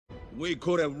We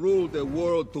could have ruled the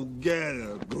world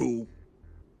together, Gru.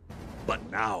 But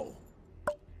now,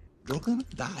 you're gonna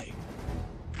die.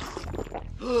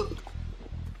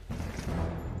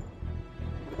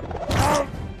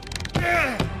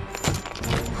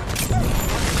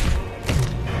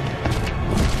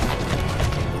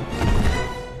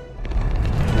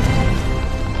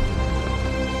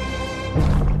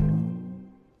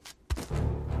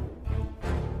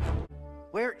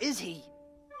 Where is he?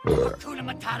 Hakuna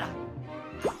Matata!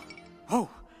 Oh,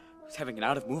 I was having an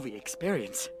out-of-movie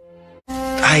experience.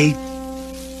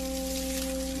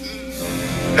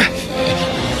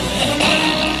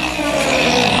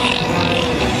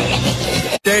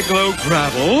 Day-glow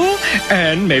gravel,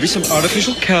 and maybe some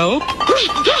artificial kelp.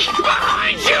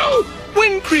 Behind you!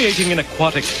 When creating an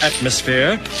aquatic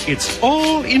atmosphere, it's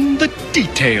all in the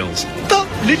details, the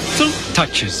little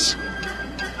touches.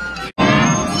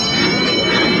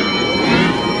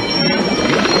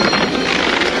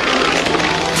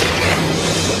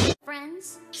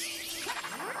 Friends?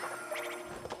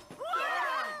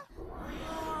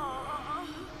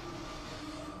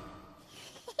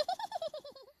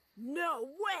 No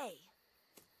way!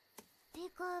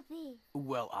 Pikachu.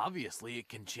 Well, obviously it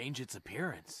can change its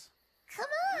appearance. Come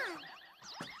on!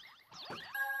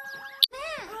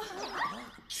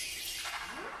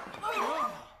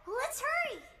 Let's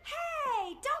hurry!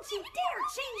 Hey! Don't you dare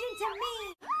change into me!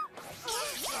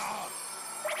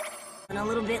 And a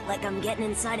little bit like I'm getting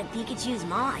inside of Pikachu's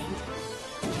mind.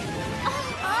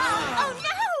 Oh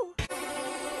no!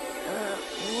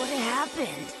 What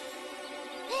happened?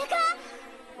 Pika?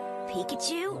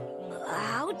 Pikachu?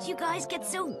 How'd you guys get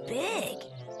so big?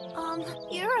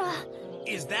 You're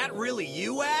Is that really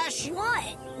you, Ash?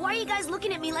 What? Why are you guys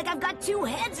looking at me like I've got two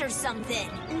heads or something?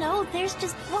 No, there's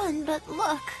just one, but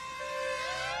look.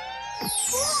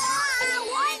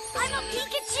 What? I'm a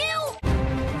Pikachu?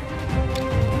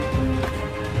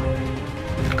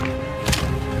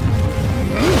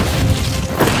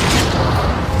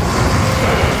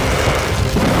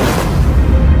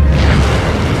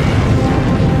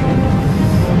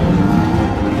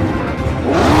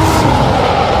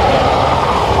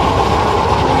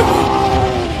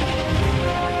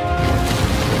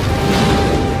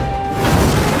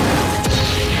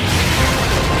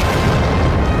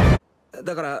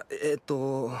だから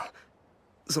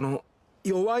その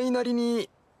弱いなりに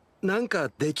なんか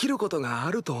できることが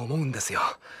あると思うんですよ。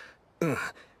うん、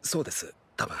そうです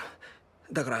多分。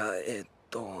だから確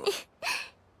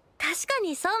か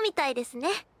にそうみたいですね。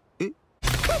ちょっ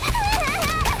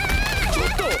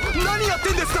と何やっ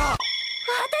てんですか。私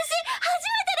初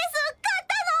めてです。勝っ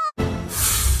た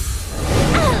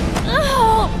の。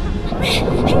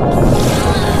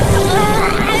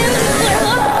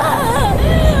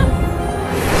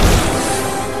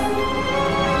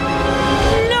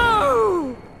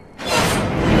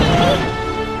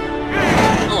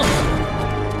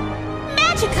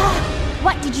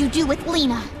What did you do with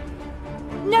Lena?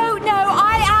 No,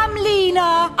 I am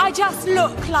Lena. I just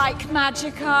look like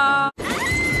Magica.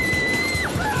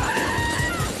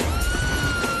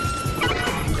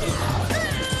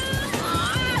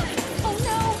 Oh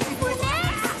no, we're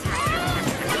next!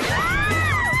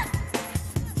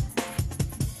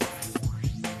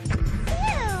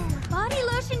 Ew! Body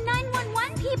lotion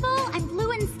 911 people. I'm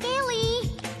blue and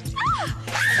scaly.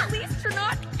 At least you're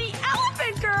not the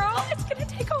elephant girl. It's gonna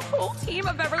take a whole team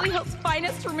of Beverly Hills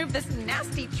finest to remove this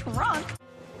nasty trunk.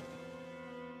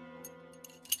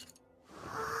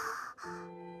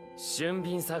 俊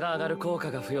敏さが上がる効果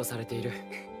が付与されている。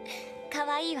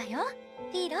可愛いわよ、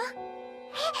ピーロ。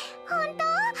本当？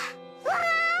わ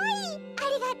ーい！あ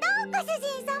りがとう、ご主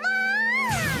人様。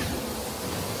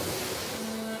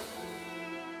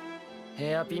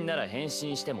ヘアピンなら変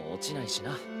身しても落ちないし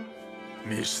な。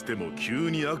にしても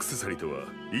急にアクセサリーとは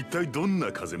一体どん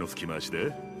な風の吹き回し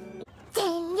で？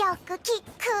全力キッ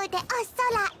クでお空へ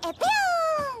ビュー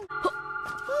ン。ま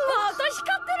た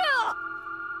光ってる。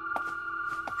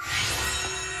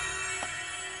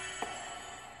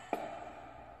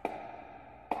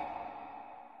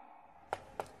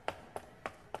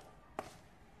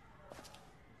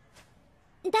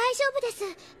大丈夫です。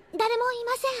誰もい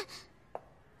ませ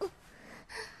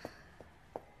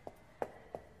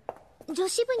ん。女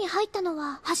子部に入ったの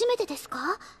は初めてです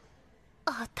か？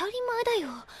当たり前だよ。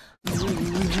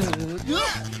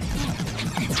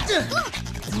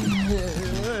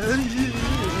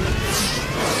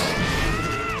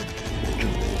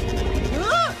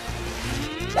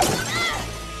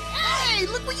Hey,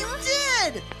 look what you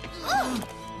did!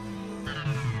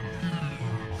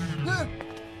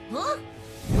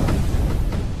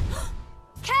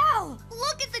 Cal!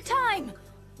 Look at the time!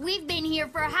 We've been here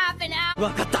for half an hour.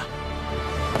 わかった。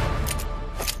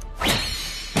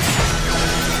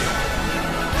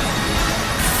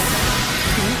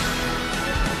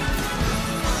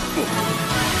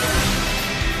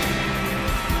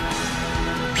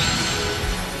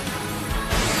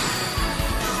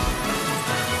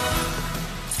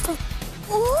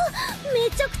おお、め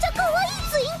ちゃくちゃ可愛い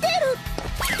ツインテール。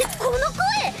ってこの声、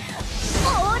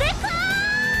俺か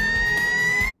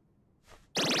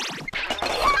ー。い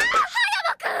やー、葉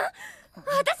山くん、私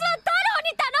は太郎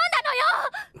に頼んだのよ。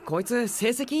こいつ成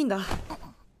績いいんだ。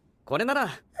これなら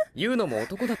ユウノも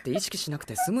男だって意識しなく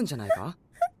て済むんじゃないか。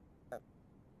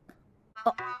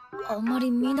あんま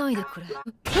り見ないでくれ。私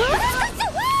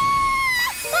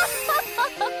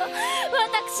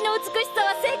の美しさ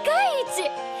は世界一。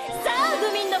さあ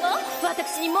グミンども、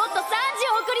私にもっと賛辞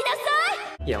を送りなさ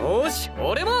い。よーし、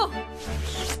俺もブ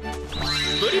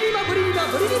リリマブリリマ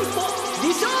ブリリンポ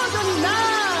美少女にな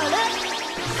ーれ。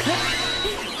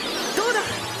どうだ、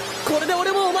これで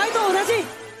俺もお前と同じ。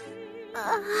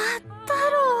太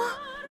郎